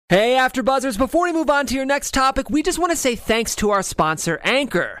Hey, AfterBuzzers, before we move on to your next topic, we just want to say thanks to our sponsor,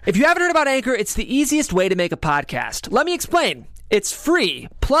 Anchor. If you haven't heard about Anchor, it's the easiest way to make a podcast. Let me explain. It's free.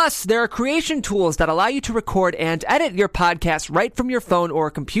 Plus, there are creation tools that allow you to record and edit your podcast right from your phone or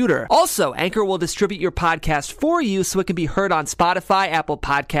computer. Also, Anchor will distribute your podcast for you so it can be heard on Spotify, Apple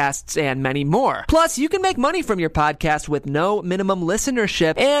Podcasts, and many more. Plus, you can make money from your podcast with no minimum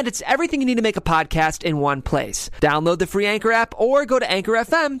listenership, and it's everything you need to make a podcast in one place. Download the free Anchor app or go to Anchor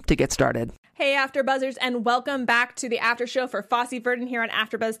FM to get started. Hey, AfterBuzzers, and welcome back to the after show for Fosse Verdon here on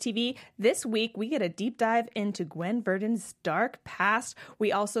AfterBuzz TV. This week, we get a deep dive into Gwen Verdon's dark past.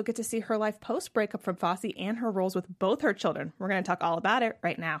 We also get to see her life post-breakup from Fosse and her roles with both her children. We're going to talk all about it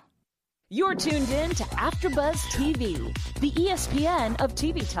right now. You're tuned in to AfterBuzz TV, the ESPN of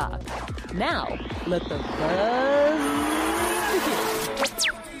TV talk. Now, let the buzz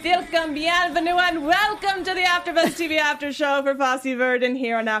begin. Welcome, bienvenue, and welcome to the AfterBuzz TV after show for Fosse Verdon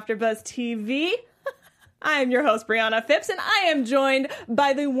here on AfterBuzz TV. I am your host, Brianna Phipps, and I am joined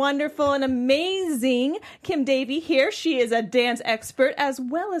by the wonderful and amazing Kim Davey here. She is a dance expert as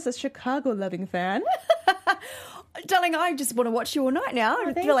well as a Chicago-loving fan. Darling, I just want to watch you all night now.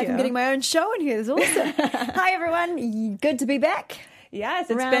 I feel like you. I'm getting my own show in here. It's awesome. Hi, everyone. Good to be back.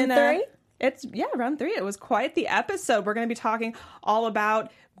 Yes, it's Round been three. Round three. It was quite the episode. We're going to be talking all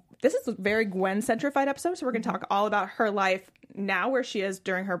about. This is a very Gwen-centrified episode, so we're going to talk all about her life now, where she is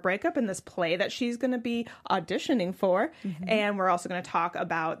during her breakup, and this play that she's going to be auditioning for. Mm-hmm. And we're also going to talk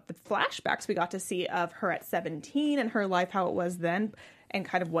about the flashbacks we got to see of her at 17 and her life, how it was then, and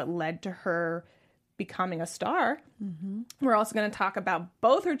kind of what led to her becoming a star. Mm-hmm. We're also going to talk about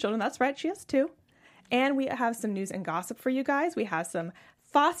both her children. That's right, she has two. And we have some news and gossip for you guys. We have some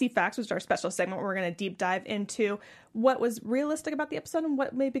Fosse Facts, which is our special segment where we're going to deep dive into what was realistic about the episode and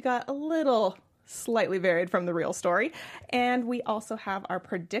what maybe got a little slightly varied from the real story. And we also have our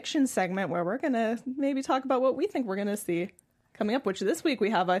prediction segment where we're going to maybe talk about what we think we're going to see coming up, which this week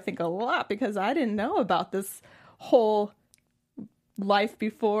we have, I think, a lot, because I didn't know about this whole life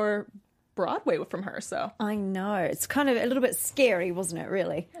before Broadway from her. So I know. It's kind of a little bit scary, wasn't it,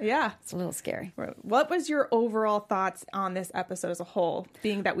 really? Yeah. It's a little scary. What was your overall thoughts on this episode as a whole,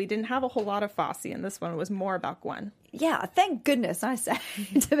 being that we didn't have a whole lot of Fosse and this one was more about Gwen? Yeah, thank goodness, I say.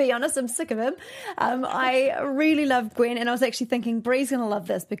 To be honest, I'm sick of him. I really love Gwen, and I was actually thinking, Bree's going to love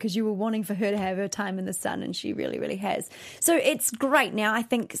this because you were wanting for her to have her time in the sun, and she really, really has. So it's great now. I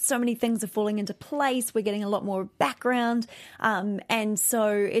think so many things are falling into place. We're getting a lot more background, and so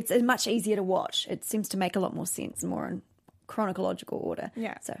it's much easier to watch. It seems to make a lot more sense, more in chronological order.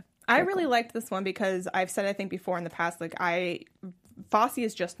 Yeah. So I really liked this one because I've said, I think before in the past, like Fosse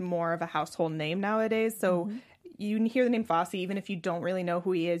is just more of a household name nowadays. So you hear the name Fosse, even if you don't really know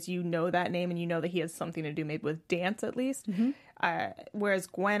who he is, you know that name and you know that he has something to do maybe with dance at least. Whereas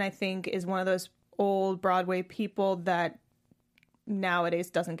Gwen, I think, is one of those old Broadway people that nowadays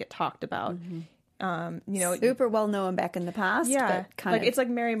doesn't get talked about. Super well known back in the past. Yeah, but it's like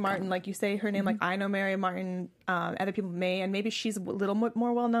Mary Martin. Like you say her name, like I know Mary Martin. Other people may, and maybe she's a little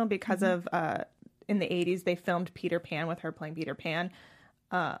more well known because of in the 80s they filmed Peter Pan with her playing Peter Pan.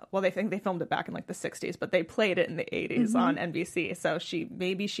 Well, they think they filmed it back in like the 60s, but they played it in the 80s on NBC. So she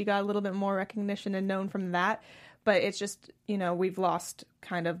got a little bit more recognition and known from that. But it's just, we've lost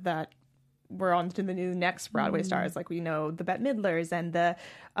kind of that. We're on to the new next Broadway stars. Like we know the Bette Midlers and the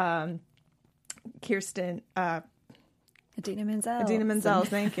Kirsten. Idina Menzel. Idina Menzel,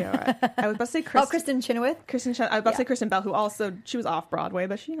 thank you. I was about to say Kristen Chenoweth. I was about to say Kristen Bell, who also, she was off Broadway,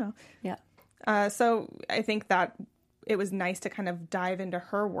 but Yeah. So I think that it was nice to kind of dive into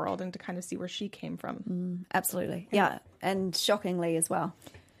her world and to kind of see where she came from. Absolutely. Yeah. And shockingly as well.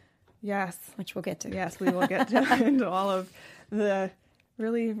 Yes. Which we'll get to. Yes, we will get into all of the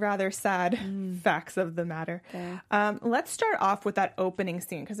really rather sad facts of the matter. Okay. Let's start off with that opening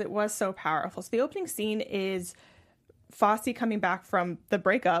scene because it was so powerful. So the opening scene is Fosse coming back from the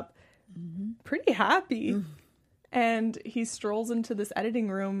breakup, pretty happy. And he strolls into this editing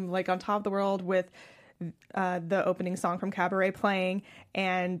room, like on top of the world, with the opening song from Cabaret playing,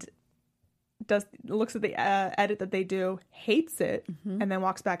 and looks at the edit that they do, hates it, and then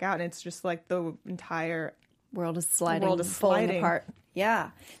walks back out, and it's just like the entire world is falling apart. Yeah,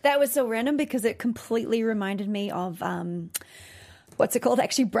 that was so random because it completely reminded me of what's it called?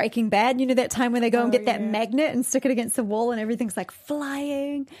 Actually, Breaking Bad. You know that time when they go and get that magnet and stick it against the wall and everything's like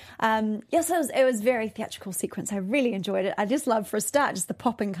flying. Yes, it was very theatrical sequence. I really enjoyed it. I just loved, for a start, just the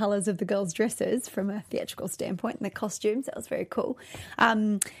popping colours of the girls' dresses from a theatrical standpoint and the costumes. That was very cool.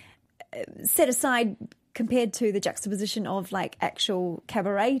 Set aside compared to the juxtaposition of like actual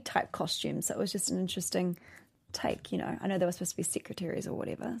cabaret type costumes. So it was just an interesting take, I know they were supposed to be secretaries or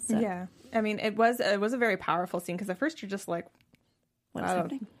whatever. So. Yeah. I mean, it was a very powerful scene because at first you're just like, what's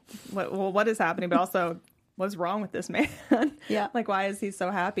happening? What is happening? But also, what's wrong with this man? Yeah. Like, why is he so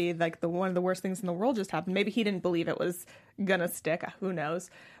happy? Like, one of the worst things in the world just happened. Maybe he didn't believe it was gonna stick. Who knows?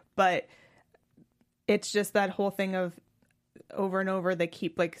 But it's just that whole thing of over and over they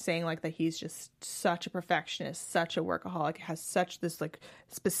keep like saying like that he's just such a perfectionist, such a workaholic, has such this like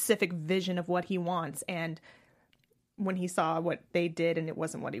specific vision of what he wants. And when he saw what they did and it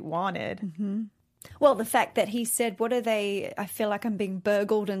wasn't what he wanted. Mm-hmm. Well, the fact that he said, "What are they? I feel like I'm being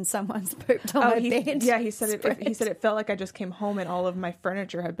burgled and someone's pooped on my bed." Yeah, he said it. He said it felt like I just came home and all of my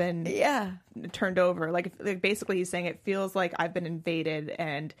furniture had been turned over. Like basically, he's saying it feels like I've been invaded,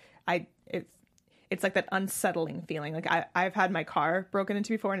 and it's like that unsettling feeling. Like I've had my car broken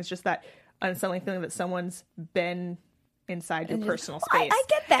into before, and it's just that unsettling feeling that someone's been inside your personal space. I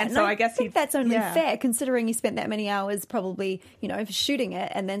get that. And so I guess think that's only fair, considering he spent that many hours probably, shooting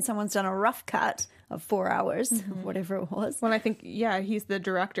it, and then someone's done a rough cut of 4 hours, whatever it was. Well, I think, he's the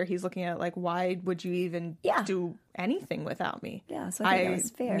director. He's looking at like, why would you even do anything without me? Yeah, so I think that was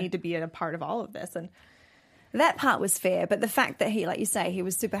fair. I need to be a part of all of this. And that part was fair, but the fact that he, like you say, he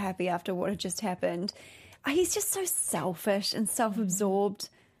was super happy after what had just happened, he's just so selfish and self-absorbed.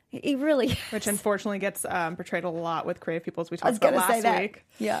 He really is. Which unfortunately gets portrayed a lot with creative people, as we talked about last week.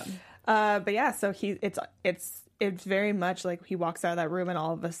 Yeah. But yeah, so it's very much like he walks out of that room and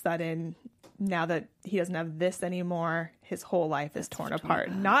all of a sudden, now that he doesn't have this anymore, his whole life is torn apart.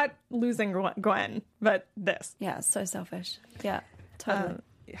 Not losing Gwen, but this. Yeah, it's so selfish. Yeah, totally.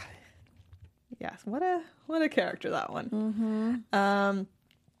 Yes, what a character, that one. Mm-hmm.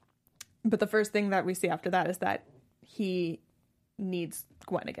 But the first thing that we see after that is that he needs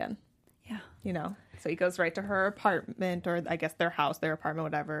Gwen again. Yeah. So he goes right to her apartment, or I guess their house, their apartment,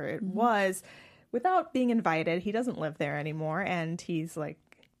 whatever it was, without being invited. He doesn't live there anymore, and he's like,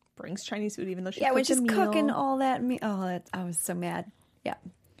 brings Chinese food even though she when she's cooking all that meat. Oh, I was so mad. Yeah.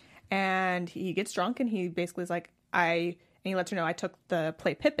 And he gets drunk, and he basically is like, and he lets her know, I took the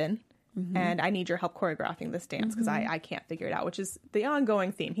play Pippin, and I need your help choreographing this dance because I can't figure it out, which is the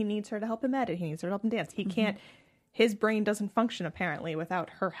ongoing theme. He needs her to help him edit. He needs her to help him dance. He can't. His brain doesn't function, apparently, without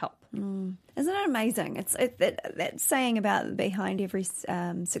her help. Isn't it amazing? It's that saying about behind every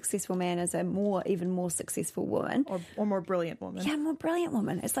successful man is a even more successful woman. Or more brilliant woman. Yeah, more brilliant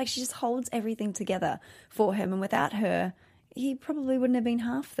woman. It's like she just holds everything together for him. And without her, he probably wouldn't have been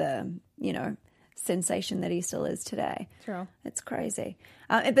half the, sensation that he still is today. True. It's crazy.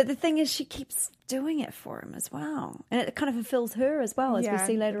 But the thing is, she keeps doing it for him as well. And it kind of fulfills her as well, as we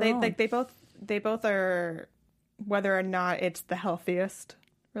see later on. They both are... Whether or not it's the healthiest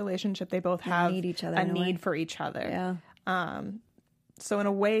relationship, they both have need each other a need for each other. Yeah. So in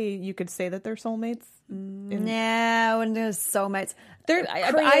a way, you could say that they're soulmates. No, and they're soulmates. They're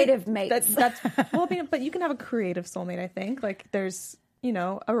creative mates. That's well, but you can have a creative soulmate. I think like there's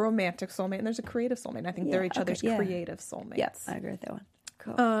a romantic soulmate and there's a creative soulmate. And I think they're each other's creative soulmates. Yeah, I agree with that one.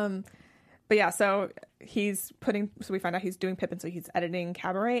 Cool. But yeah, so we find out he's doing Pippin, so he's editing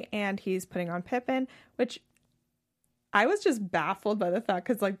Cabaret and he's putting on Pippin, which I was just baffled by the fact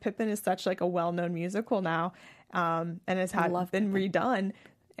because like Pippin is such like a well-known musical now, and has been redone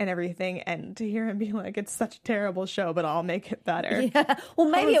and everything, and to hear him be like, it's such a terrible show, but I'll make it better. Yeah, well,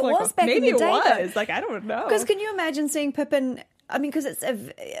 maybe it was back in the day. Maybe it was. Like, I don't know. Because can you imagine seeing Pippin? I mean, because it's a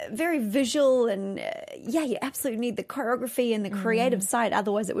very visual and, you absolutely need the choreography and the creative side.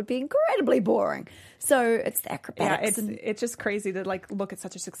 Otherwise, it would be incredibly boring. So it's the acrobatics. Yeah, it's just crazy to, like, look at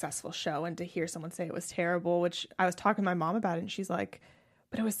such a successful show and to hear someone say it was terrible, which I was talking to my mom about it, and she's like,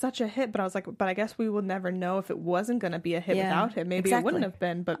 but it was such a hit. But I was like, but I guess we will never know if it wasn't going to be a hit without him. Maybe it wouldn't have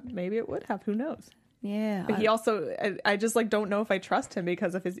been, but maybe it would have. Who knows? Yeah. But he also, I just, like, don't know if I trust him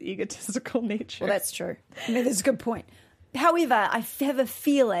because of his egotistical nature. Well, that's true. I mean, that's a good point. However, I have a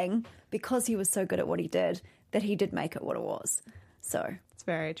feeling, because he was so good at what he did, that he did make it what it was. So it's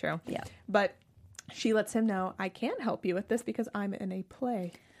very true. Yeah. But she lets him know, I can't help you with this because I'm in a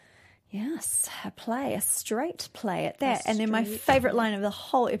play. Yes, a straight play at that. And then my favorite line of the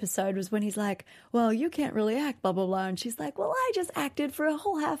whole episode was when he's like, well, you can't really act, blah, blah, blah. And she's like, well, I just acted for a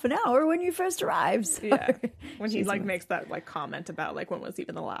whole half an hour when you first arrived. So, yeah. When he like makes that like comment about like, when was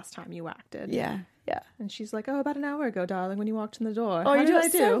even the last time you acted? Yeah. Yeah. And she's like, oh, about an hour ago, darling, when you walked in the door. Oh, you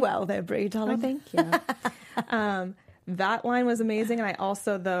did so well there, Brie, darling. Oh, thank you. That line was amazing. And I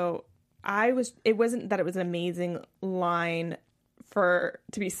also, it wasn't that it was an amazing line to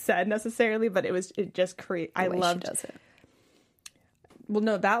be said necessarily, but it just I loved. She does it. Well,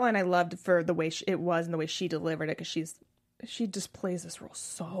 no, that line I loved for the way it was and the way she delivered it, because she just plays this role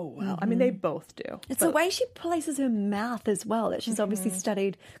so well. I mean, they both do. It's the way she places her mouth as well, that she's obviously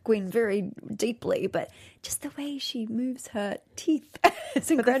studied Gwen very deeply, but just the way she moves her teeth. It's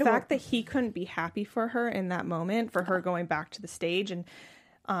incredible. But the fact that he couldn't be happy for her in that moment, for her going back to the stage and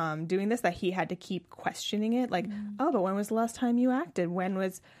doing this, that he had to keep questioning it. Like, oh, but when was the last time you acted? When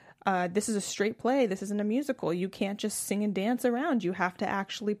was... this is a straight play. This isn't a musical. You can't just sing and dance around. You have to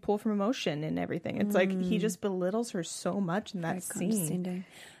actually pull from emotion and everything. It's like he just belittles her so much in that scene.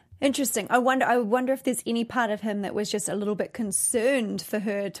 Interesting. I wonder if there's any part of him that was just a little bit concerned for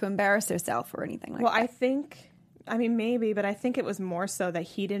her to embarrass herself or anything like that. Well, I mean, maybe, but I think it was more so that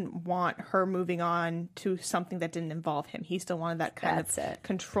he didn't want her moving on to something that didn't involve him. He still wanted that kind of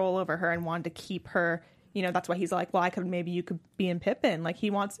control over her and wanted to keep her. You know, that's why he's like, well, you could be in Pippin. Like, he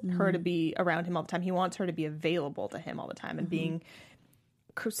wants her to be around him all the time. He wants her to be available to him all the time. And being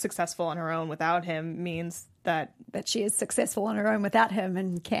successful on her own without him means that she is successful on her own without him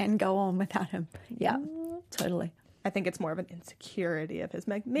and can go on without him. Yeah, totally. I think it's more of an insecurity of his.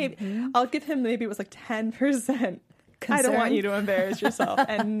 Maybe I'll give him, maybe it was like 10%. Concern. I don't want you to embarrass yourself.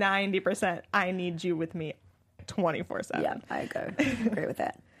 And 90%, I need you with me 24/7. Yeah, I agree with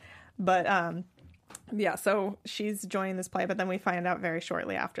that. But, yeah, so she's joining this play, but then we find out very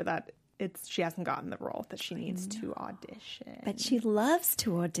shortly after that she hasn't gotten the role, that she needs to audition. But she loves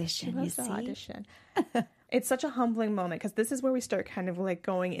to audition, audition. It's such a humbling moment, because this is where we start kind of like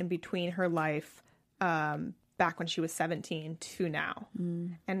going in between her life back when she was 17 to now.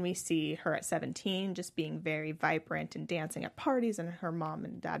 And we see her at 17 just being very vibrant and dancing at parties, and her mom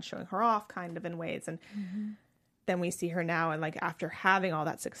and dad showing her off kind of in ways. And then we see her now, and like after having all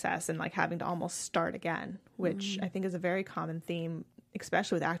that success and like having to almost start again, which I think is a very common theme,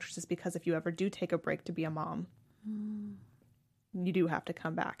 especially with actresses, because if you ever do take a break to be a mom, you do have to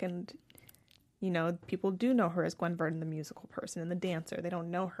come back. And, you know, people do know her as Gwen Verdon, the musical person and the dancer. They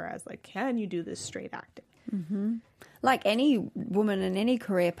don't know her as like, can you do this straight acting? Like any woman in any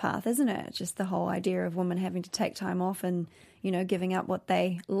career path, isn't it? Just the whole idea of women having to take time off and, you know, giving up what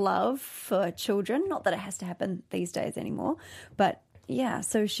they love for children. Not that it has to happen these days anymore, but yeah.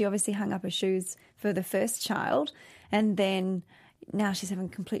 So she obviously hung up her shoes for the first child, and then now she's having a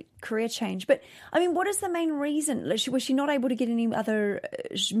complete career change. But I mean, what is the main reason? Was she not able to get any other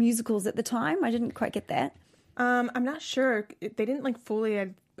musicals at the time? I didn't quite get that. I'm not sure. They didn't like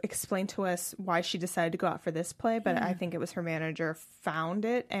fully explain to us why she decided to go out for this play, but I think it was her manager found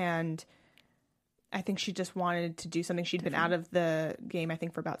it, and I think she just wanted to do something. She'd been out of the game, I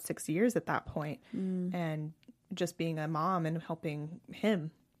think, for about 6 years at that point, and just being a mom and helping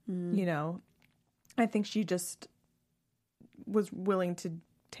him, you know, I think she just was willing to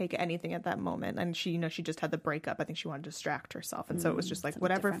take anything at that moment. And she, you know, she just had the breakup. I think she wanted to distract herself. And so it was just like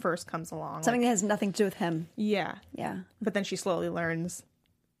whatever different. First comes along. Something that has nothing to do with him. Yeah. Yeah. But then she slowly learns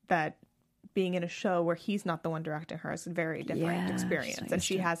that being in a show where he's not the one directing her is a very different experience. And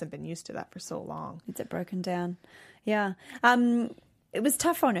she hasn't been used to that for so long. It's broken down. Yeah. It was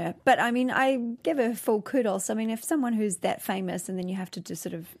tough on her, but I mean, I give her full kudos. I mean, if someone who's that famous and then you have to just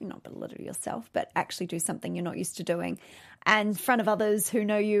sort of, not belittle yourself, but actually do something you're not used to doing and in front of others who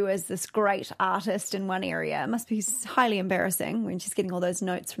know you as this great artist in one area, it must be highly embarrassing when she's getting all those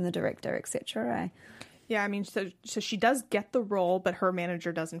notes from the director, etc. Yeah, I mean, so she does get the role, but her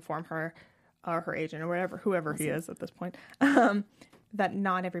manager does inform her, or her agent, or whoever he is at this point, that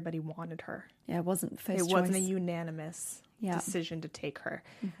not everybody wanted her. Yeah, it wasn't first choice. It wasn't a unanimous decision to take her.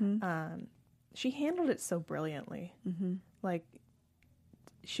 She handled it so brilliantly. Like,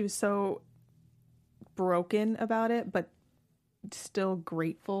 she was so broken about it, but still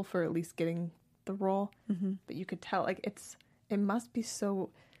grateful for at least getting the role. But you could tell, like, it must be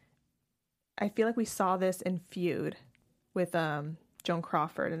so... I feel like we saw this in Feud with Joan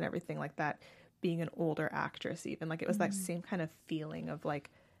Crawford and everything like that, being an older actress even. Like, it was that same kind of feeling of,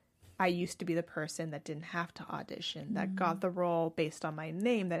 like, I used to be the person that didn't have to audition, that got the role based on my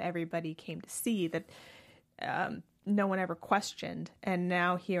name, that everybody came to see, that no one ever questioned. And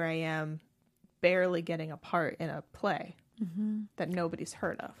now here I am barely getting a part in a play that nobody's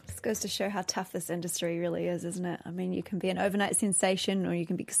heard of. This goes to show how tough this industry really is, isn't it? I mean, you can be an overnight sensation or you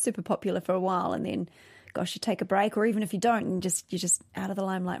can be super popular for a while and then, gosh, you take a break, or even if you don't, and you're just out of the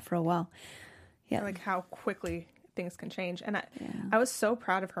limelight for a while. Yeah. Like how quickly things can change. And I was so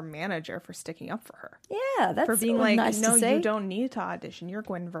proud of her manager for sticking up for her. Yeah, that's for being like, nice no, you don't need to audition. You're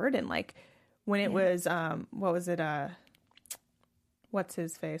Gwen Verdon. Like when it was, what was it? What's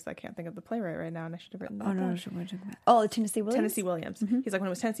his face? I can't think of the playwright right now, and I should have written that down. Oh, Tennessee Williams? Tennessee Williams. He's like, when it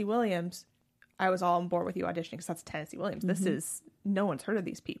was Tennessee Williams, I was all on board with you auditioning because that's Tennessee Williams. This is, no one's heard of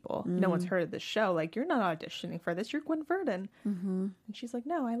these people. No one's heard of this show. Like, you're not auditioning for this. You're Gwen Verdon. And she's like,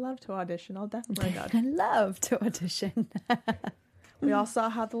 no, I love to audition. I'll definitely audition. I love to audition. We all saw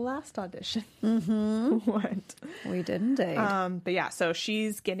how the last audition went. We did indeed. But yeah, so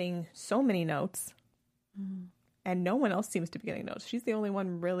she's getting so many notes. And no one else seems to be getting notes. She's the only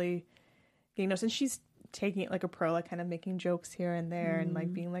one really getting notes. And she's taking it like a pro, like kind of making jokes here and there and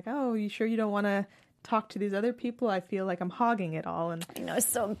like being like, oh, you sure you don't want to talk to these other people? I feel like I'm hogging it all. And I know, it's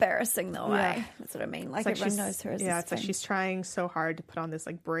so embarrassing though. Yeah. That's what I mean. Like everyone knows her as yeah, this it's like thing. she's trying so hard to put on this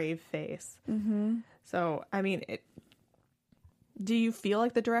like brave face. So I mean, do you feel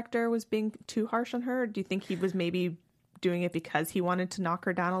like the director was being too harsh on her? Or do you think he was maybe doing it because he wanted to knock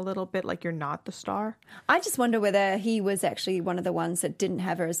her down a little bit, like you're not the star? I just wonder whether he was actually one of the ones that didn't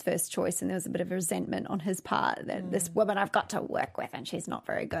have her as first choice, and there was a bit of resentment on his part that this woman I've got to work with and she's not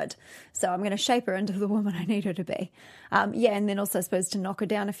very good, so I'm going to shape her into the woman I need her to be. Yeah, and then also I suppose to knock her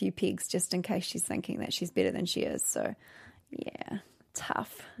down a few pegs just in case she's thinking that she's better than she is. So yeah,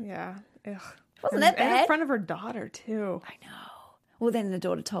 tough. Yeah. Ugh. Wasn't that bad? And in front of her daughter too. I know. Well, then the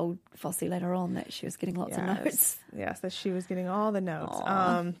daughter told Fosse later on that she was getting lots of notes. Yes, that she was getting all the notes.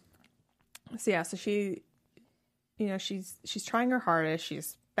 So yeah, so she, you know, she's trying her hardest.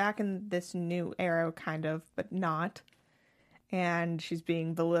 She's back in this new era, kind of, but not. And she's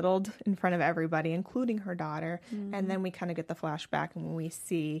being belittled in front of everybody, including her daughter. And then we kind of get the flashback, and we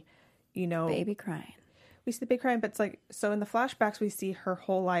see, you know, Baby crying. We see the baby crying, but it's like, so in the flashbacks, we see her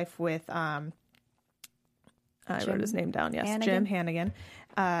whole life with I wrote his name down. Yes, Hannigan. Jim Hannigan.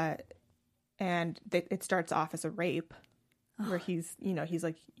 And it starts off as a rape, where he's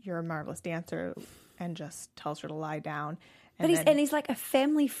like, "You're a marvelous dancer," and just tells her to lie down. But he's like a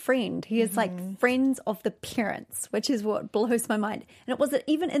family friend. He is like friends of the parents, which is what blows my mind. And it wasn't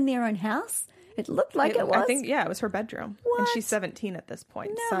even in their own house. It looked like it was. I think, yeah, it was her bedroom. What? And she's 17 at this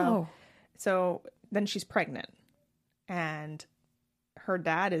point. No. So then she's pregnant, and her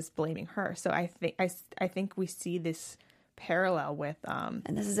dad is blaming her. So I think we see this parallel with and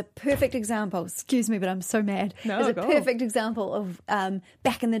this is a perfect example. Excuse me, but I'm so mad. No, it's a go. perfect example of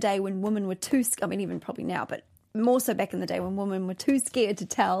back in the day when women were too. I mean, even probably now, but more so back in the day when women were too scared to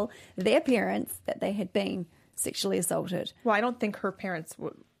tell their parents that they had been sexually assaulted. Well, I don't think her parents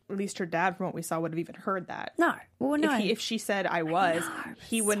would. At least her dad, from what we saw, would have even heard that. No, well, no. If she said I was,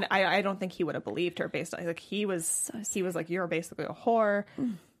 he wouldn't. I don't think he would have believed her based on like he was like, you're basically a whore,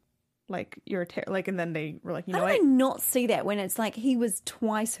 like you're like, and then they were like, you know How what? do I not see that when it's like he was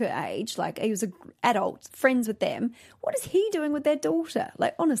twice her age, like he was an adult, friends with them. What is he doing with their daughter?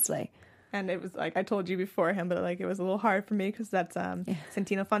 Like honestly. And it was like I told you beforehand, but like it was a little hard for me because that's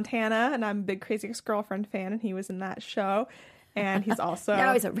Santino Fontana, and I'm a big Crazy Ex-Girlfriend fan, and he was in that show. And he's also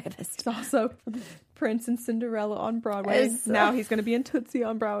now he's a rapist. He's also Prince and Cinderella on Broadway. Now he's going to be in Tootsie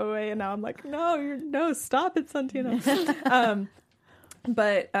on Broadway, and now I'm like, no, stop it, Santino.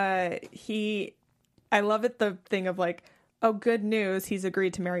 But I love it. The thing of like, oh, good news, he's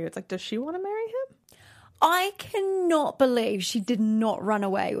agreed to marry you. It's like, does she want to marry him? I cannot believe she did not run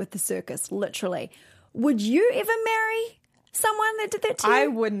away with the circus. Literally, would you ever marry someone that did that to you? I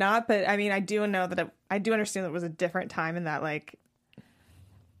would not, but I mean, I do know that I do understand that it was a different time in that, like,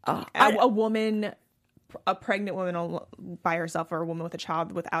 a woman, a pregnant woman by herself, or a woman with a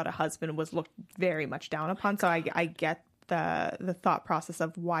child without a husband was looked very much down upon. So I get the thought process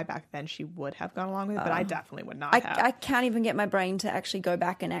of why back then she would have gone along with it, but I definitely would not have. I can't even get my brain to actually go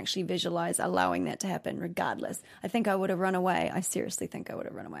back and actually visualize allowing that to happen regardless. I think I would have run away. I seriously think I would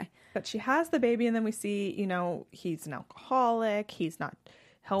have run away. But she has the baby, and then we see, you know, he's an alcoholic. He's not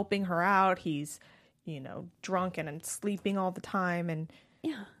helping her out. He's, you know, drunk and sleeping all the time, and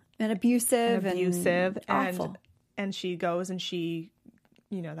and abusive and awful. And she goes and she,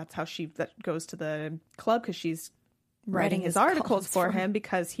 you know, that's how she goes to the club because she's writing his articles for him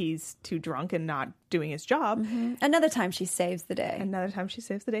because he's too drunk and not doing his job. Mm-hmm. Another time she saves the day.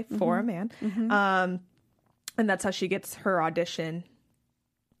 For a man. Mm-hmm. And that's how she gets her audition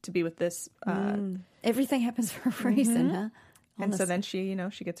to be with this. Everything happens for a reason, huh? And so then she, you know,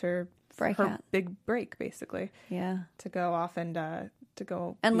 she gets her big break, basically. Yeah. To go off and to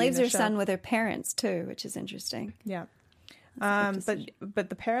go. And leaves her son with her parents too, which is interesting. Yeah. But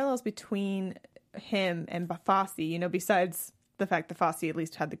the parallels between him and Fosse, you know, besides the fact that Fosse at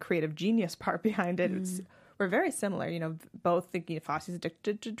least had the creative genius part behind it, were very similar. You know, both thinking Fosse's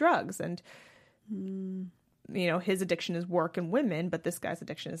addicted to drugs, and you know, his addiction is work and women, but this guy's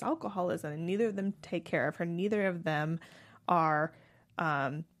addiction is alcoholism, and neither of them take care of her. Neither of them are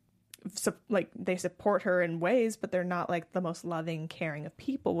they support her in ways, but they're not like the most loving, caring of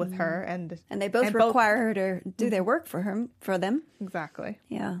people with her. And they both require her to do their work for them. Exactly.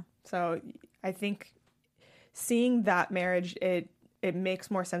 Yeah. So I think seeing that marriage, it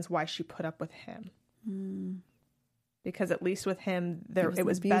makes more sense why she put up with him. Because at least with him, it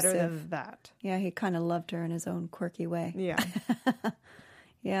was better than that. Yeah, he kind of loved her in his own quirky way. Yeah.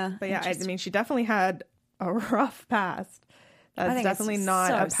 Yeah. But yeah, I mean, she definitely had a rough past. That's definitely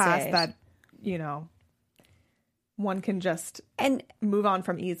not a past that, one can just move on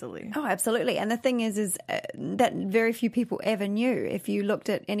from easily. Oh, absolutely. And the thing is that very few people ever knew. If you looked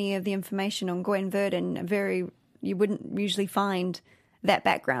at any of the information on Gwen Verdon, you wouldn't usually find that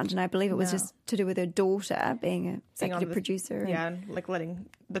background. And I believe it was just to do with her daughter being an executive producer. Yeah, and like letting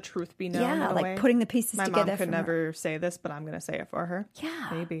the truth be known. Yeah, like putting the pieces together. My mom could never say this, but I'm going to say it for her. Yeah.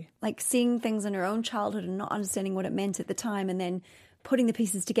 Maybe. Like seeing things in her own childhood and not understanding what it meant at the time, and then putting the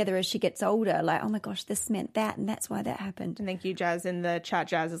pieces together as she gets older. Like, oh my gosh, this meant that, and that's why that happened. And thank you, Jazz. In the chat,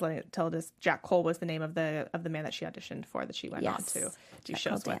 Jazz is told us Jack Cole was the name of the man that she auditioned for, that she went on to do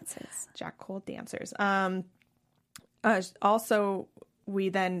shows with. Jack Cole Dancers. Also, we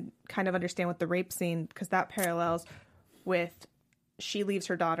then kind of understand with the rape scene, because that parallels with she leaves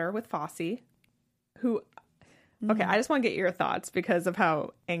her daughter with Fosse, who, okay, I just want to get your thoughts because of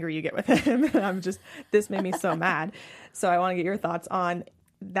how angry you get with him. This made me so mad. So I want to get your thoughts on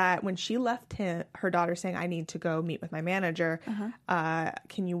that. When she left her daughter saying, I need to go meet with my manager.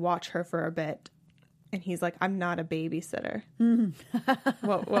 Can you watch her for a bit? And he's like, I'm not a babysitter.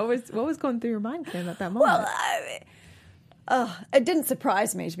 What was going through your mind, Kim, at that moment? Well, it didn't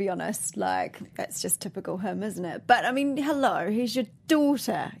surprise me, to be honest. Like, that's just typical him, isn't it? But, I mean, hello, he's your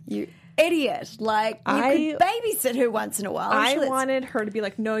daughter, you idiot. Like, you could babysit her once in a while. I wanted her to be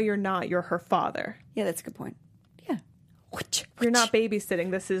like, no, you're not. You're her father. Yeah, that's a good point. Yeah. You're not babysitting.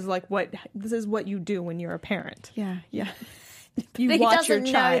 This is what you do when you're a parent. Yeah. You watch your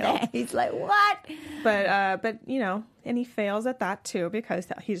child. He's like, what? But and he fails at that too, because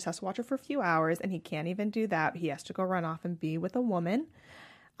he just has to watch her for a few hours, and he can't even do that. He has to go run off and be with a woman,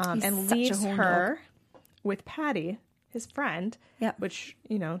 and leaves her with Patty, his friend. Yeah. Which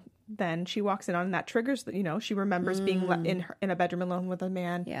then she walks in on, and that triggers. She remembers being in a bedroom alone with a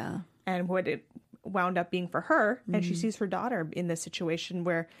man. Yeah. And what it wound up being for her, and she sees her daughter in this situation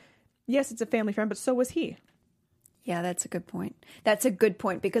where, yes, it's a family friend, but so was he. Yeah, that's a good point. That's a good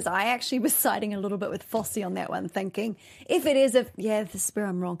point, because I actually was siding a little bit with Fosse on that one, thinking this is where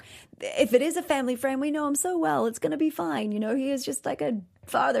I'm wrong. If it is a family friend, we know him so well, it's going to be fine. He is just like a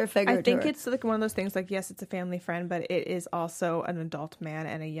father figure. I think it's like one of those things, like, yes, it's a family friend, but it is also an adult man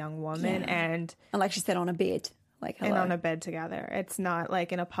and a young woman. Yeah. And like she said, on a bed. Like, hello. And on a bed together. It's not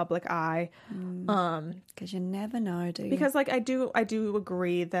like in a public eye. Because you never know, do you? Because like I do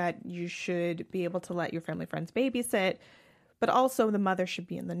agree that you should be able to let your family friends babysit, but also the mother should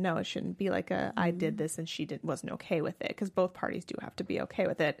be in the know. It shouldn't be like I did this and she wasn't okay with it, because both parties do have to be okay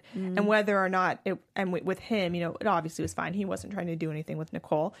with it. And whether or not with him, it obviously was fine. He wasn't trying to do anything with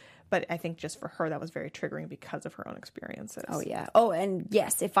Nicole, but I think just for her that was very triggering because of her own experiences. Oh yeah. Oh, and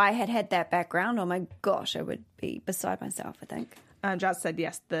yes, if I had that background, oh my gosh, I would be beside myself, I think. Jazz said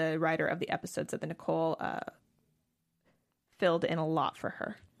yes, the writer of the episode said that Nicole filled in a lot for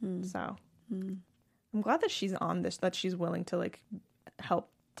her. So I'm glad that she's on this, that she's willing to like help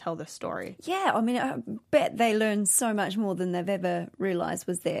tell this story. Yeah, I mean, I bet they learn so much more than they've ever realised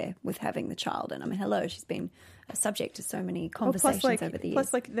was there with having the child. And I mean, hello, she's been subject to so many conversations over the years.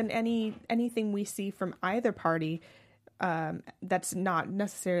 Plus, like, then anything we see from either party, that's not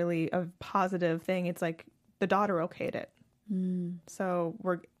necessarily a positive thing. It's like the daughter okayed it. So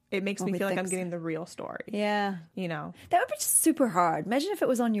it makes me feel like I'm getting the real story. Yeah. That would be just super hard. Imagine if it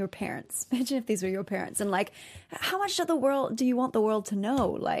was on your parents. Imagine if these were your parents. And like, how much of the world do you want the world to know?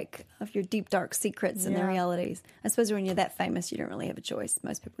 Like, of your deep, dark secrets and the realities. I suppose when you're that famous, you don't really have a choice.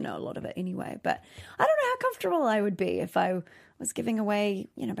 Most people know a lot of it anyway. But I don't know how comfortable I would be if I was giving away,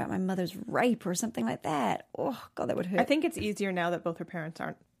 about my mother's rape or something like that. Oh, God, that would hurt. I think it's easier now that both her parents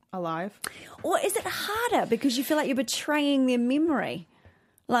aren't alive. Or is it harder because you feel like you're betraying their memory?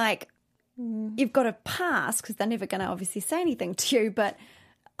 Like, you've got to pass because they're never going to obviously say anything to you. But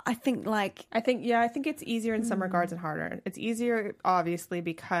I think it's easier in some regards and harder. It's easier, obviously,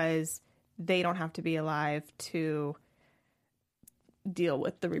 because they don't have to be alive to deal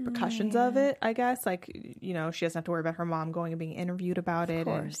with the repercussions of it, I guess. Like, she doesn't have to worry about her mom going and being interviewed about it.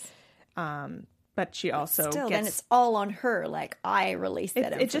 Of course. But she also then it's all on her. Like, I released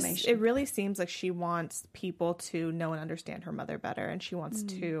that information. It really seems like she wants people to know and understand her mother better, and she wants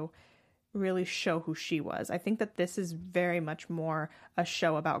to really show who she was. I think that this is very much more a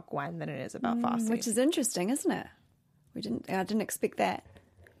show about Gwen than it is about Fosse. Which is interesting, isn't it? I didn't expect that.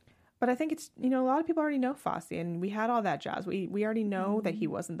 But I think it's, a lot of people already know Fosse, and we had all that jazz. We already know that he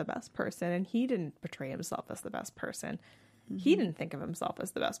wasn't the best person, and he didn't portray himself as the best person. He didn't think of himself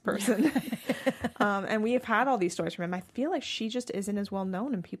as the best person. And we have had all these stories from him. I feel like she just isn't as well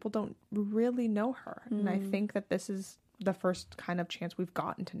known, and people don't really know her. And I think that this is the first kind of chance we've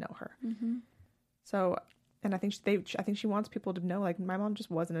gotten to know her. So, and I think she wants people to know, like, my mom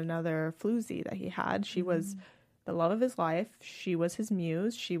just wasn't another floozy that he had. She was the love of his life. She was his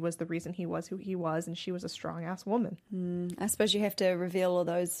muse. She was the reason he was who he was, and she was a strong ass woman. I suppose you have to reveal all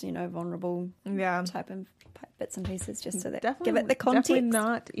those, vulnerable type of bits and pieces just so that give it the context. Definitely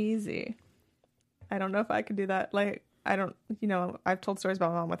not easy. I don't know if I could do that. Like, I don't, I've told stories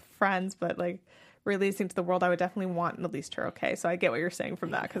about my mom with friends, but like releasing to the world, I would definitely want at least her okay. So I get what you're saying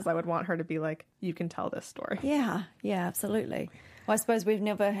from that, because I would want her to be like, you can tell this story. Yeah, absolutely. Well, I suppose we've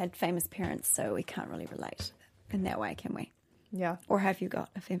never had famous parents, so we can't really relate in that way, can we? Yeah. Or have you got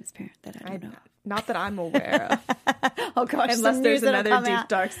a famous parent that I don't know? Not that I'm aware of. Oh gosh, unless there's another deep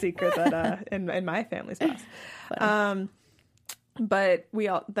dark secret that in my family's past. But we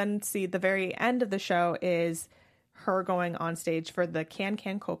all then see the very end of the show is her going on stage for the Can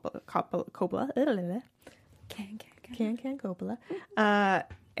Coppola,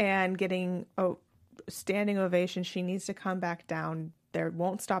 and getting a standing ovation. She needs to come back down. They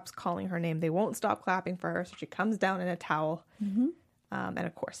won't stop calling her name. They won't stop clapping for her. So she comes down in a towel and a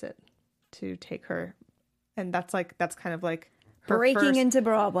corset to take her. And that's kind of like her breaking into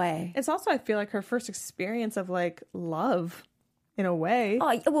Broadway. It's also, I feel like, her first experience of like love in a way.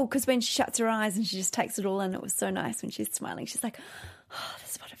 Oh, well, because when she shuts her eyes and she just takes it all in, it was so nice when she's smiling. She's like, oh,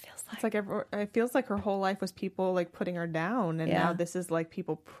 this is what it feels like. It's like it feels like her whole life was people like putting her down, and now this is like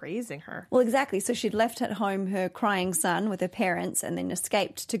people praising her. Well, exactly. So she'd left at home her crying son with her parents and then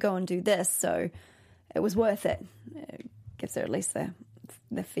escaped to go and do this. So it was worth it. It gives her at least the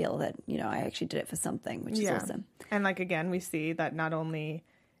feel that, I actually did it for something, which is awesome. And like, again, we see that not only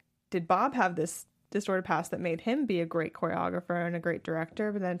did Bob have this distorted past that made him be a great choreographer and a great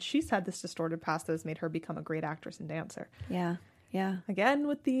director, but then she's had this distorted past that has made her become a great actress and dancer. Yeah. Again,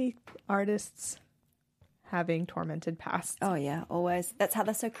 with the artists having tormented pasts. Oh yeah, always. That's how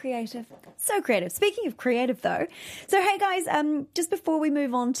they're so creative. So creative. Speaking of creative though, so hey guys, just before we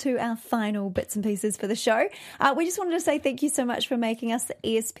move on to our final bits and pieces for the show, we just wanted to say thank you so much for making us the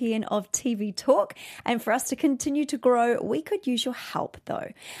ESPN of TV Talk, and for us to continue to grow, we could use your help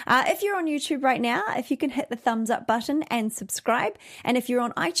though. If you're on YouTube right now, if you can hit the thumbs up button and subscribe, and if you're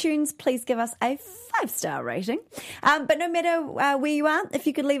on iTunes, please give us a 5-star rating. But no matter where you are, if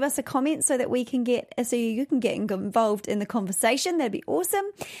you could leave us a comment so that we can you can get involved in the conversation, that'd be awesome.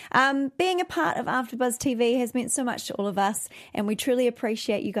 Being a part of AfterBuzz TV has meant so much to all of us, and we truly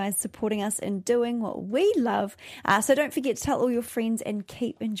appreciate you guys supporting us and doing what we love. So don't forget to tell all your friends and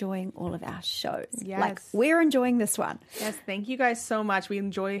keep enjoying all of our shows. Yes. Like we're enjoying this one. Yes, thank you guys so much. We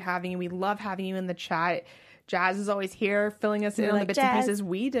enjoy having you. We love having you in the chat. Jazz is always here filling us in on the bits and pieces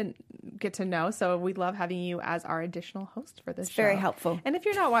we didn't get to know. So we love having you as our additional host for this show. Very helpful. And if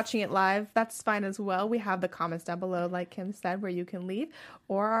you're not watching it live, that's fine as well. We have the comments down below, like Kim said, where you can leave,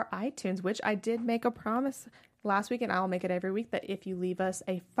 or our iTunes, which I did make a promise last week, and I'll make it every week, that if you leave us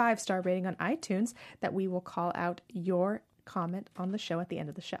a 5-star rating on iTunes, that we will call out your comment on the show at the end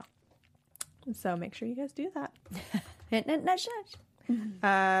of the show. So make sure you guys do that.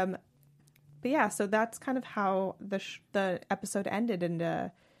 But yeah, so that's kind of how the episode ended, and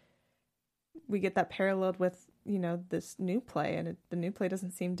we get that paralleled with, this new play, and the new play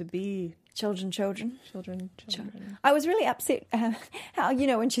doesn't seem to be children. I was really upset how,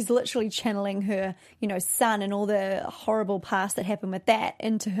 when she's literally channeling her, son and all the horrible past that happened with that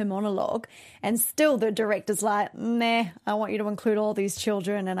into her monologue, and still the director's like, nah, I want you to include all these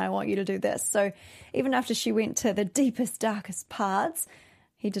children and I want you to do this. So even after she went to the deepest, darkest parts,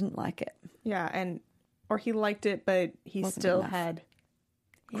 he didn't like it. Yeah, or he liked it, but he still had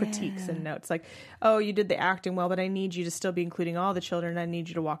critiques and notes. Like, oh, you did the acting well, but I need you to still be including all the children. I need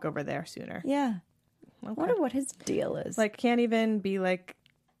you to walk over there sooner. Yeah. Okay. I wonder what his deal is. Like, can't even be like,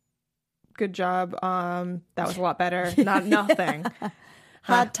 good job. That was a lot better. Not nothing.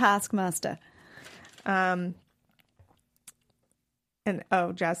 Hard taskmaster. And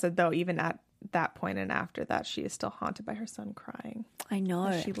Jazz said, though, even at that point and after that, she is still haunted by her son crying. I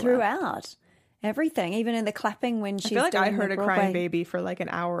know. Throughout everything, even in the clapping when she's I feel like I doing heard a Broadway. Crying baby for like an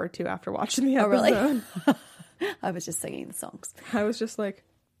hour or two after watching the episode. Oh, really? I was just singing the songs. I was just like,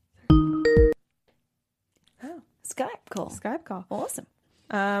 Skype call. Skype call. Awesome.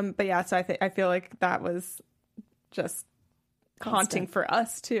 But yeah, so I feel like that was just haunting for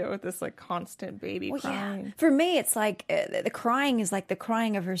us too. This like constant baby crying. Yeah. For me, it's like the crying is like the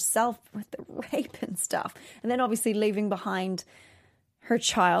crying of herself with the rape and stuff, and then obviously leaving behind her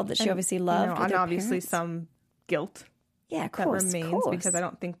child that she obviously loved, and obviously some guilt. Yeah, of course, that remains, of course. because I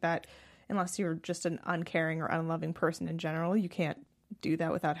don't think that unless you're just an uncaring or unloving person in general, you can't do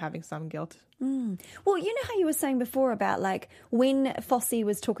that without having some guilt. Well, you know how you were saying before about like when Fosse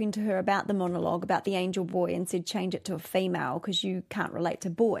was talking to her about the monologue about the angel boy and said change it to a female because you can't relate to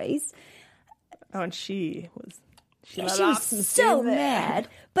boys. Oh, and she was so mad.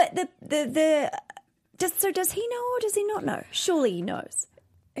 But does he know or does he not know? Surely he knows.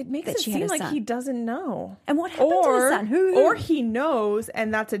 It makes it seem like he doesn't know. And what happened to his son? Or he knows,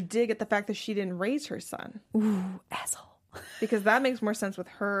 and that's a dig at the fact that she didn't raise her son. Ooh, asshole. Because that makes more sense with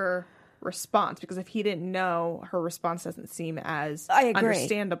her response. Because if he didn't know, her response doesn't seem as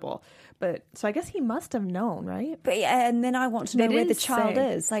understandable. But so I guess he must have known, right? But yeah, and then I want to know where the child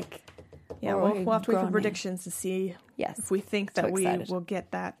is. Like, yeah, we'll have to wait for predictions to see if we think that we will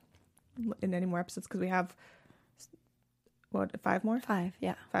get that in any more episodes. Because we have 5 more? 5,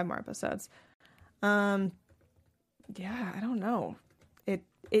 yeah. 5 more episodes. Yeah, I don't know.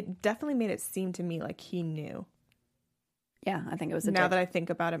 It definitely made it seem to me like he knew. Yeah, I think it was now that I think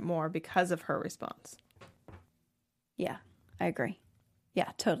about it more because of her response. Yeah, I agree.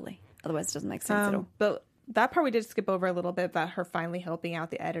 Yeah, totally. Otherwise it doesn't make sense at all. But that part we did skip over a little bit, about her finally helping out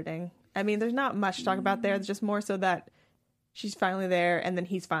the editing. I mean, there's not much to talk about there. It's just more so that she's finally there and then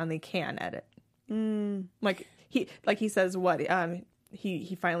he's finally can edit. Like he says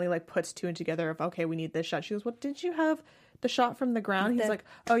he finally like puts 2 and together of, okay, we need this shot. She goes, what, didn't you have the shot from the ground? He's like,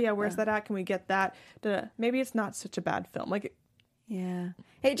 oh yeah, where's that at? Can we get that? Maybe it's not such a bad film. Like, yeah,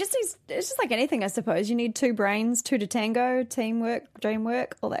 it's just like anything, I suppose. You need 2 brains, 2 to tango, teamwork,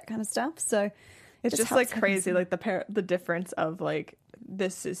 dreamwork, all that kind of stuff. So it's just like crazy, like the difference of like,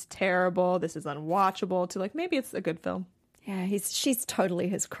 this is terrible, this is unwatchable, to like, maybe it's a good film. Yeah, she's totally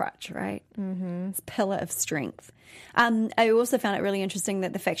his crutch, right? Mm-hmm. His pillar of strength. I also found it really interesting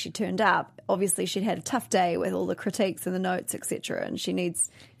that the fact she turned up, obviously she'd had a tough day with all the critiques and the notes, etc. And she needs,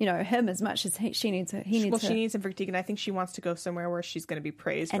 him as much as she needs her. She needs him for critique, and I think she wants to go somewhere where she's going to be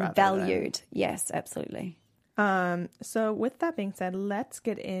praised and valued. Yes, absolutely. So with that being said, let's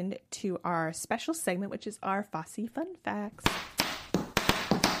get into our special segment, which is our Fosse Fun Facts.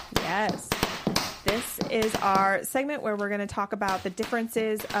 Yes. This is our segment where we're going to talk about the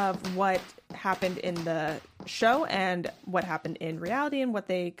differences of what happened in the show and what happened in reality and what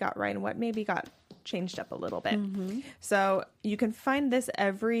they got right and what maybe got changed up a little bit. Mm-hmm. So you can find this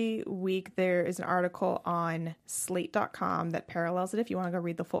every week. There is an article on slate.com that parallels it if you want to go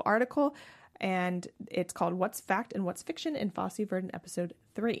read the full article. And it's called What's Fact and What's Fiction in Fosse Verdon Episode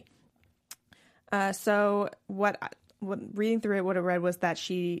 3. So reading through it, what I read was that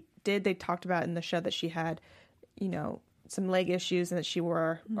they talked about in the show that she had, some leg issues and that she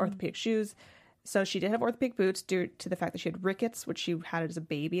wore orthopedic shoes. So she did have orthopedic boots due to the fact that she had rickets, which she had as a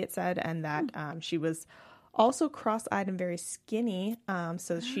baby, it said, and that she was also cross-eyed and very skinny.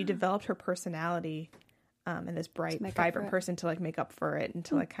 So she developed her personality and this bright, vibrant person to like make up for it and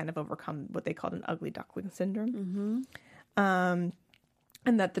to like kind of overcome what they called an ugly duckling syndrome. Mm-hmm.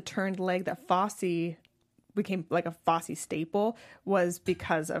 And that the turned leg that Fosse became like a Fosse staple was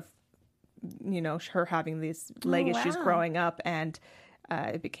because of, her having these leg issues growing up, and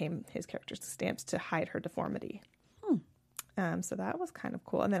it became his character's stamps to hide her deformity. So that was kind of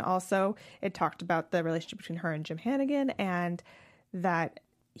cool. And then also it talked about the relationship between her and Jim Hannigan, and that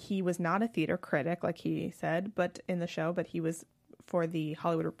he was not a theater critic, like he said, but in the show, but he was, for the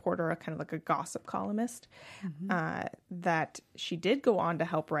Hollywood Reporter, a kind of like a gossip columnist. Mm-hmm. That she did go on to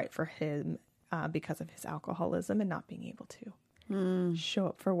help write for him because of his alcoholism and not being able to show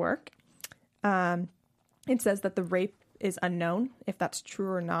up for work. It says that the rape is unknown, if that's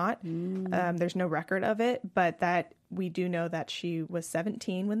true or not. There's no record of it, but that we do know that she was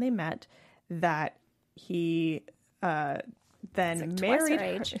 17 when they met, that he then married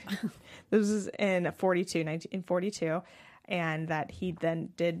her. This was in 1942, and that he then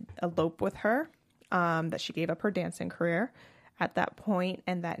did elope with her, that she gave up her dancing career at that point,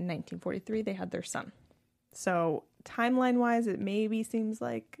 and that in 1943 they had their son. So timeline-wise, it maybe seems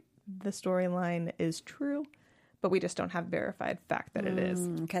like the storyline is true, but we just don't have verified fact that it is.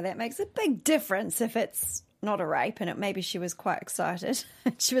 Okay, that makes a big difference if it's not a rape, and maybe she was quite excited.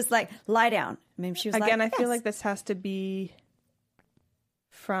 She was like, lie down. I mean, she was again, like, I feel like this has to be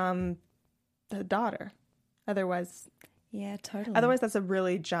from the daughter. Otherwise, yeah, totally. Otherwise, that's a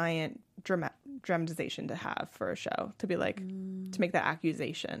really giant dramatization to have for a show, to be like, to make that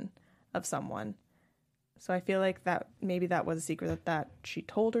accusation of someone. So I feel like that maybe that was a secret that she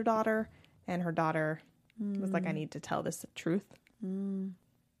told her daughter, and her daughter was like, I need to tell this truth.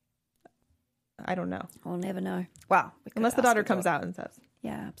 I don't know. I'll never know. Wow. Unless the daughter comes out and says.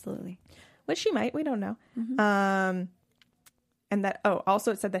 Yeah, absolutely. Which she might. We don't know. And that,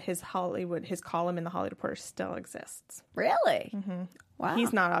 also it said that his column in the Hollywood Reporter still exists. Really? Wow.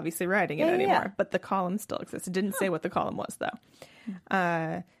 He's not obviously writing it anymore, but the column still exists. It didn't say what the column was,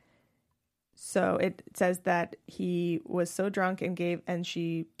 though. So it says that he was so drunk and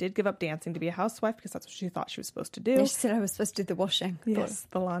she did give up dancing to be a housewife because that's what she thought she was supposed to do. Yeah, she said I was supposed to do the washing. Yes,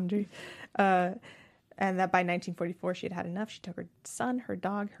 the laundry. And that by 1944 she had had enough. She took her son, her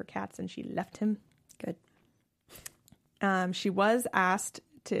dog, her cats, and she left him. Good. She asked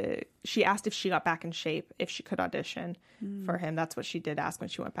if she got back in shape, if she could audition for him. That's what she did ask when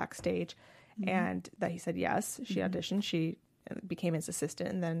she went backstage. And that he said yes. She auditioned. She became his assistant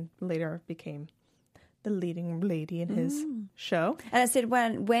and then later became the leading lady in his show. And it said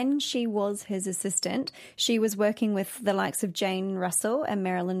when she was his assistant, she was working with the likes of Jane Russell and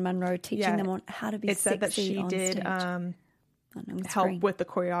Marilyn Monroe, teaching them on how to be sexy on stage. It said that she did help with the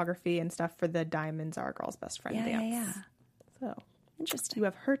choreography and stuff for the Diamonds Are a Girl's Best Friend dance. Yeah. So interesting. You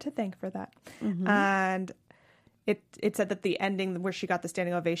have her to thank for that. And it said that the ending where she got the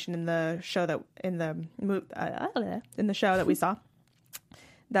standing ovation in the show in the show that we saw,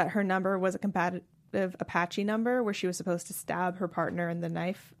 that her number was a competitive Apache number where she was supposed to stab her partner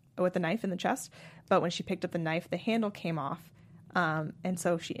with a knife in the chest, but when she picked up the knife, the handle came off, and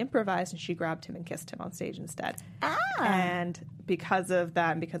so she improvised and she grabbed him and kissed him on stage instead. And because of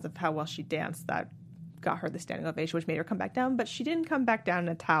that, and because of how well she danced, that got her the standing ovation, which made her come back down. But she didn't come back down in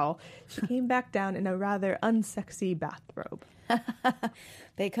a towel. She came back down in a rather unsexy bathrobe.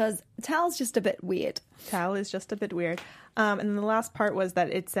 Because towel's just a bit weird. Towel is just a bit weird. And then the last part was that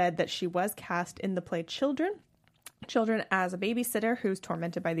it said that she was cast in the play Children as a babysitter who's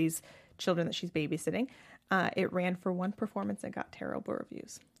tormented by these children that she's babysitting. It ran for one performance and got terrible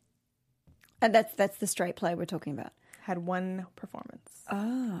reviews. And that's the straight play we're talking about. Had one performance.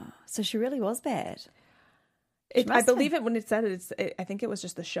 Oh, so she really was bad. I believe it when it said it. I think it was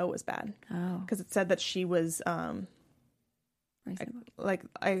just the show was bad. Oh, because it said that she was like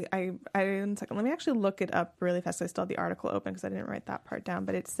I let me actually look it up really fast. I still have the article open because I didn't write that part down.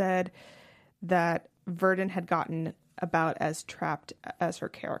 But it said that Verdon had gotten about as trapped as her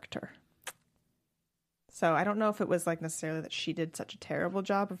character. So I don't know if it was like necessarily that she did such a terrible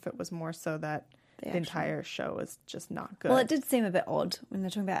job, or if it was more so that the entire show was just not good. Well, it did seem a bit odd when they're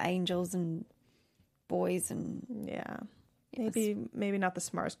talking about angels and boys and maybe not the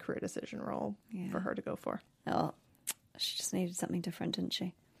smartest career decision role for her to go for. Oh, she just needed something different, didn't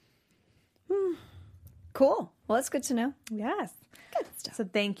she? Cool. Well, that's good to know. Yes. Good stuff. So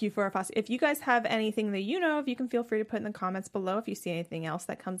thank you for our Fosse. If you guys have anything that you know of, you can feel free to put in the comments below. If you see anything else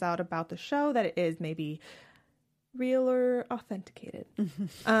that comes out about the show that it is maybe real or authenticated.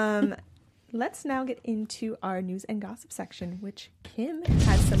 Let's now get into our news and gossip section, which Kim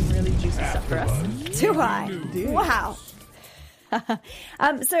has some really juicy stuff for us. Do I? Wow.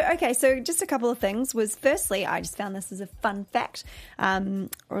 So just a couple of things was, firstly, I just found this as a fun fact,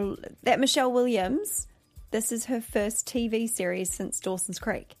 that Michelle Williams, this is her first TV series since Dawson's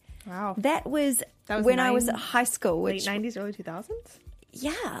Creek. Wow. That was when I was at high school. Late 90s, early 2000s?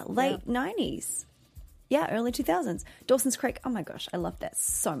 Yeah, late 90s. Yeah, early 2000s. Dawson's Creek. Oh my gosh, I loved that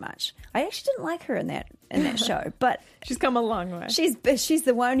so much. I actually didn't like her in that show, but she's come a long way. She's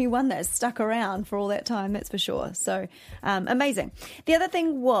the only one that's stuck around for all that time, that's for sure. So amazing. The other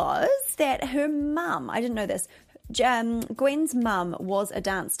thing was that her mum, I didn't know this, Gwen's mum was a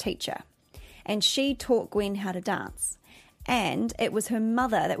dance teacher, and she taught Gwen how to dance. And it was her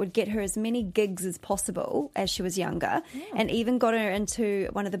mother that would get her as many gigs as possible as she was younger, and even got her into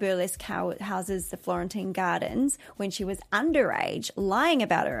one of the burlesque houses, the Florentine Gardens, when she was underage, lying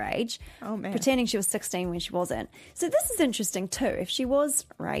about her age, pretending she was 16 when she wasn't. So this is interesting too. If she was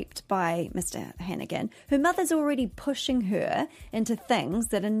raped by Mr. Hannigan, her mother's already pushing her into things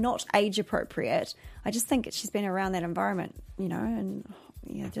that are not age appropriate. I just think she's been around that environment, and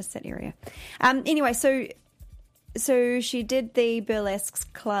just that area. Anyway, So she did the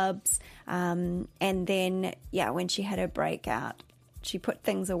burlesque clubs, and then, when she had her breakout, she put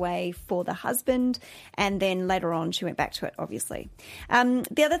things away for the husband, and then later on she went back to it, obviously.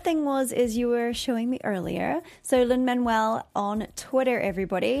 The other thing is you were showing me earlier, so Lin-Manuel on Twitter,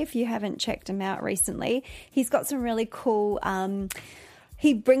 everybody, if you haven't checked him out recently, he's got some really cool...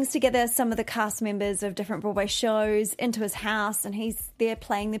 he brings together some of the cast members of different Broadway shows into his house, and he's there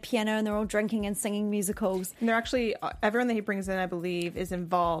playing the piano, and they're all drinking and singing musicals. And they're actually, everyone that he brings in, I believe, is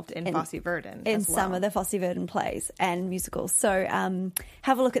involved in Fosse Verdon. In some of the Fosse Verdon plays and musicals. So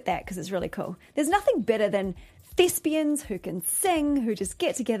have a look at that because it's really cool. There's nothing better than thespians who can sing, who just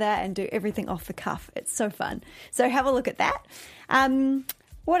get together and do everything off the cuff. It's so fun. So have a look at that.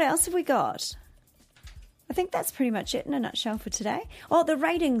 What else have we got? I think that's pretty much it in a nutshell for today. Oh, the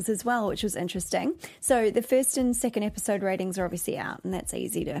ratings as well, which was interesting. So the first and second episode ratings are obviously out, and that's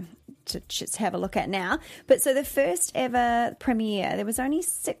easy to just have a look at now. But so the first ever premiere, there was only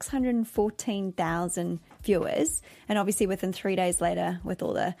 614,000 viewers. And obviously within 3 days later, with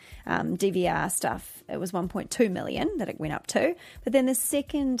all the DVR stuff, it was 1.2 million that it went up to. But then the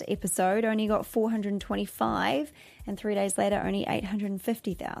second episode only got 425, and 3 days later, only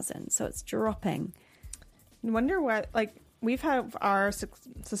 850,000. So it's dropping. I wonder what, like, we've had our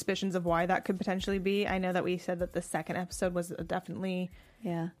suspicions of why that could potentially be. I know that we said that the second episode was definitely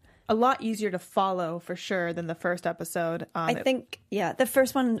a lot easier to follow for sure than the first episode. I think, the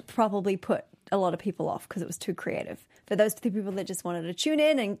first one probably put a lot of people off because it was too creative. For those people that just wanted to tune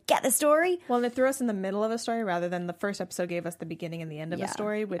in and get the story. Well, and it threw us in the middle of a story rather than the first episode gave us the beginning and the end of a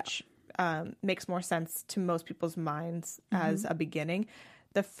story, which makes more sense to most people's minds as a beginning.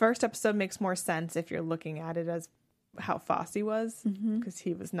 The first episode makes more sense if you're looking at it as how Fosse was, because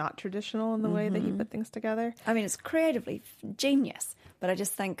he was not traditional in the way that he put things together. I mean, it's creatively genius, but I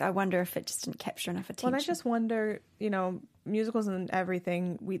wonder if it just didn't capture enough attention. Well, I just wonder, musicals and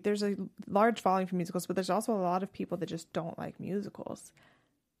everything, there's a large following for musicals, but there's also a lot of people that just don't like musicals.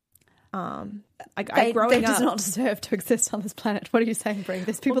 They do not deserve to exist on this planet. What are you saying, Brie?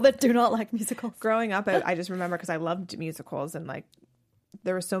 There's people that do not like musicals. Growing up, I just remember because I loved musicals and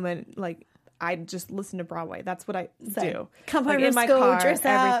there were so many, I just listen to Broadway. That's what I do. Come home in from my school, car, dress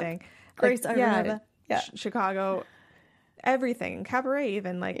everything. up. Grace over and over. Yeah. Chicago, everything. Cabaret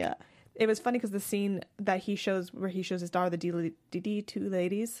even. It was funny because the scene that he shows where he shows his daughter, the D two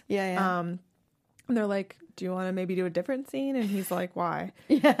ladies. Yeah. And they're like, do you want to maybe do a different scene? And he's like, why?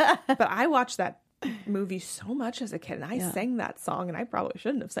 Yeah. But I watched that movie so much as a kid, and I sang that song, and I probably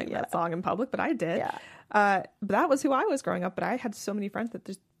shouldn't have sang that song in public, but I did. Yeah. But that was who I was growing up, but I had so many friends that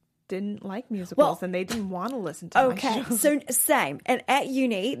just didn't like musicals and they didn't want to listen to my shows. So same. And at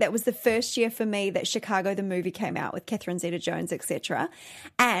uni, that was the first year for me that Chicago the movie came out with Catherine Zeta-Jones, etc.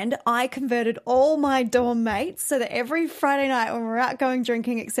 And I converted all my dorm mates so that every Friday night when we were out going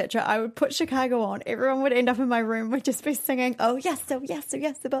drinking, etc., I would put Chicago on. Everyone would end up in my room, would just be singing, oh yes, oh yes, oh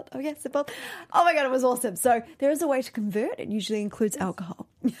yes, about, oh yes, about. Oh my God, it was awesome. So there is a way to convert. It usually includes alcohol.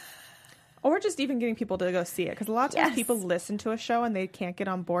 Or just even getting people to go see it. Because a lot of times people listen to a show and they can't get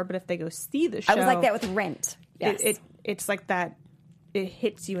on board. But if they go see the show... I was like that with Rent. Yes. It's like that. It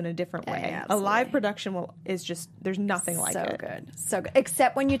hits you in a different way. Yeah, a live production is just... There's nothing like it. So good. So good.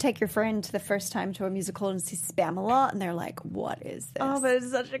 Except when you take your friend the first time to a musical and see Spam-A-Lot and they're like, what is this? Oh, but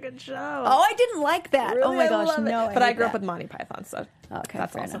it's such a good show. Oh, I didn't like that. Really, oh my gosh, no. But I grew up with Monty Python, so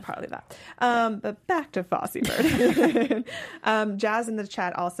that's also partly that. But back to Fosse Verdon. Jazz in the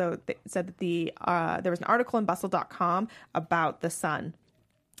chat also said that there was an article in bustle.com about the son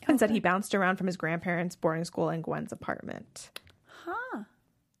and said he bounced around from his grandparents' boarding school and Gwen's apartment. Huh.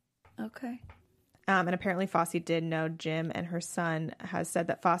 Okay. And apparently Fosse did know Jim, and her son has said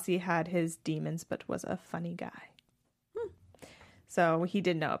that Fosse had his demons but was a funny guy. So he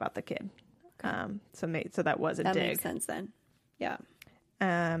did know about the kid. So that was a dig. That makes sense then. Yeah.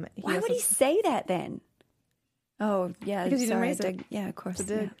 Why would he say that then? Oh, yeah. Because he didn't raise it. Yeah, of course.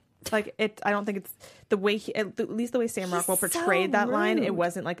 Yeah. I don't think it's the way at least the way Sam Rockwell portrayed that line. It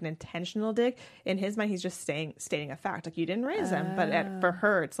wasn't like an intentional dig. In his mind, he's just stating a fact. Like, you didn't raise him, but for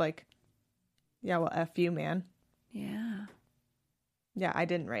her, it's like, yeah, well, F you, man. Yeah. Yeah, I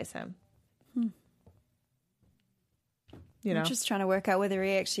didn't raise him. I'm just trying to work out whether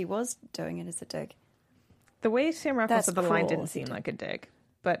he actually was doing it as a dig. The way Sam Rockwell said the line didn't seem like a dig,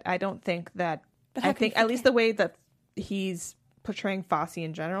 but I don't think that. I think at least the way that he's portraying Fosse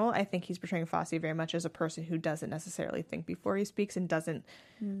in general, I think he's portraying Fosse very much as a person who doesn't necessarily think before he speaks and doesn't.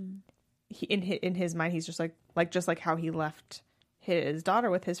 In his mind, he's just like how he left his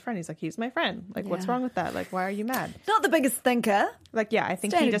daughter with his friend. He's like, he's my friend. Like, what's wrong with that? Like, why are you mad? Not the biggest thinker. Like, yeah, I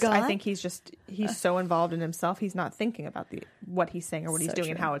think he's so involved in himself. He's not thinking about what he's saying or what he's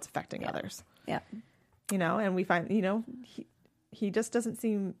doing and how it's affecting others. Yeah. And we find, he just doesn't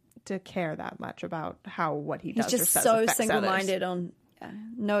seem to care that much about what he does. He's just or says so affects single-minded others.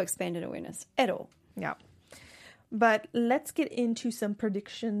 on no expanded awareness at all. Yeah. But let's get into some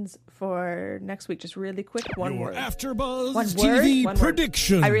predictions for next week. Just really quick, one word. AfterBuzz One TV word?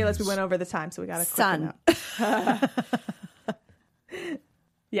 predictions. I realized we went over the time, so we got to Sun.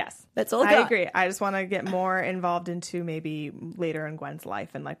 Yes, that's all. I agree. I just want to get more involved into maybe later in Gwen's life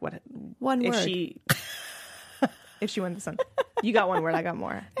and like what one if word. If she went to Sun. You got one word. I got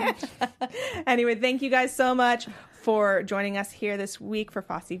more. Anyway, thank you guys so much for joining us here this week for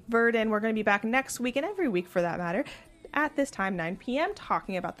Fosse Verdon. We're going to be back next week and every week for that matter at this time, 9 p.m.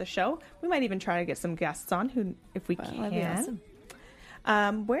 talking about the show. We might even try to get some guests on if we can. That'd be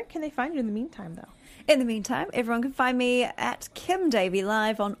awesome. Where can they find you in the meantime, though? In the meantime, everyone can find me at Kim Davey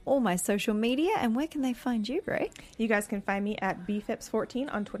Live on all my social media. And where can they find you, Bray? You guys can find me at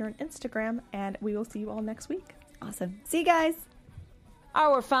bfips14 on Twitter and Instagram. And we will see you all next week. Awesome. See you guys.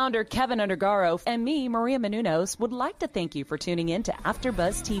 Our founder, Kevin Undergaro, and me, Maria Menounos, would like to thank you for tuning in to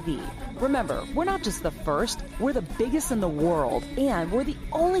AfterBuzz TV. Remember, we're not just the first, we're the biggest in the world, and we're the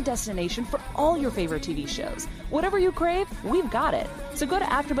only destination for all your favorite TV shows. Whatever you crave, we've got it. So go to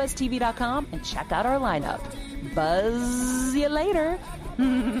AfterBuzzTV.com and check out our lineup. Buzz you later.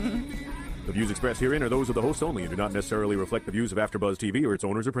 The views expressed herein are those of the hosts only and do not necessarily reflect the views of AfterBuzz TV or its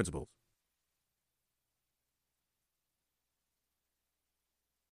owners or principals.